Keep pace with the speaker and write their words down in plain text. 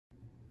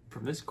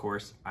From this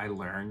course, I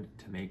learned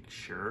to make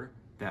sure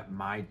that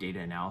my data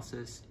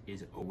analysis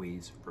is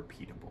always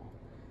repeatable.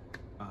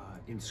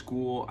 In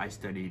school, I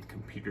studied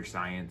computer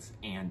science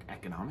and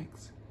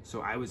economics,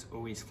 so I was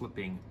always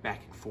flipping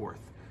back and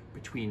forth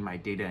between my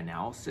data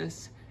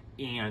analysis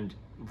and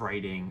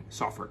writing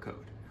software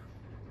code.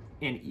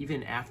 And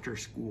even after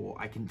school,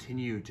 I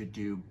continue to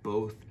do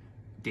both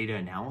data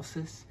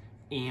analysis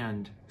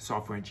and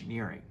software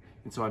engineering.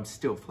 And so I'm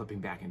still flipping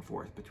back and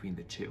forth between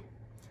the two.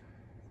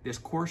 This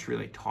course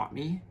really taught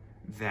me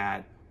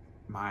that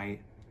my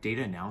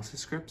data analysis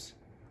scripts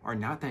are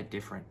not that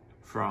different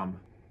from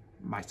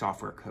my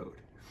software code,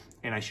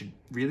 and I should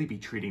really be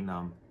treating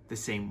them the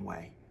same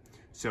way.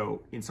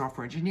 So in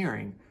software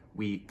engineering,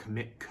 we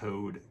commit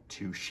code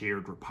to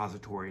shared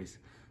repositories.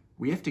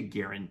 We have to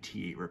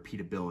guarantee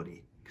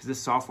repeatability because this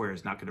software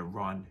is not going to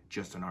run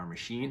just on our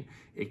machine.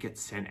 It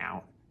gets sent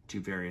out to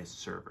various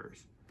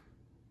servers.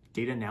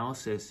 Data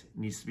analysis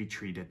needs to be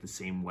treated the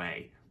same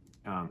way.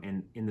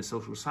 And in the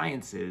social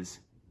sciences,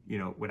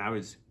 when I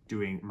was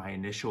doing my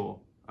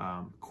initial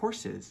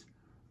courses,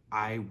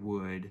 I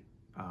would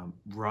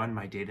run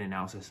my data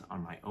analysis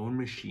on my own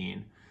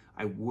machine.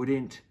 I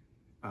wouldn't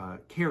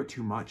care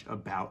too much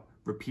about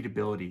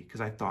repeatability because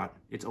I thought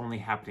it's only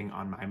happening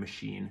on my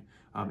machine,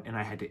 and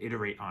I had to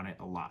iterate on it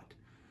a lot.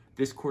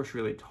 This course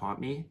really taught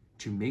me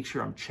to make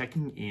sure I'm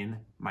checking in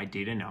my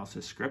data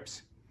analysis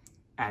scripts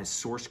as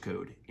source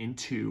code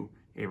into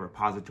a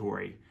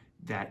repository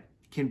that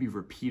can be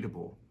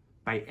repeatable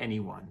by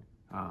anyone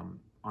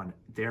on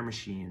their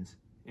machines,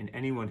 and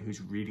anyone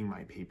who's reading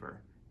my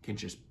paper can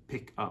just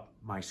pick up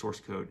my source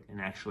code and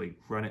actually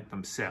run it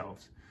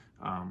themselves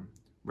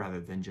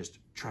rather than just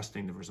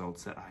trusting the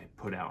results that I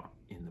put out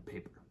in the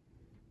paper.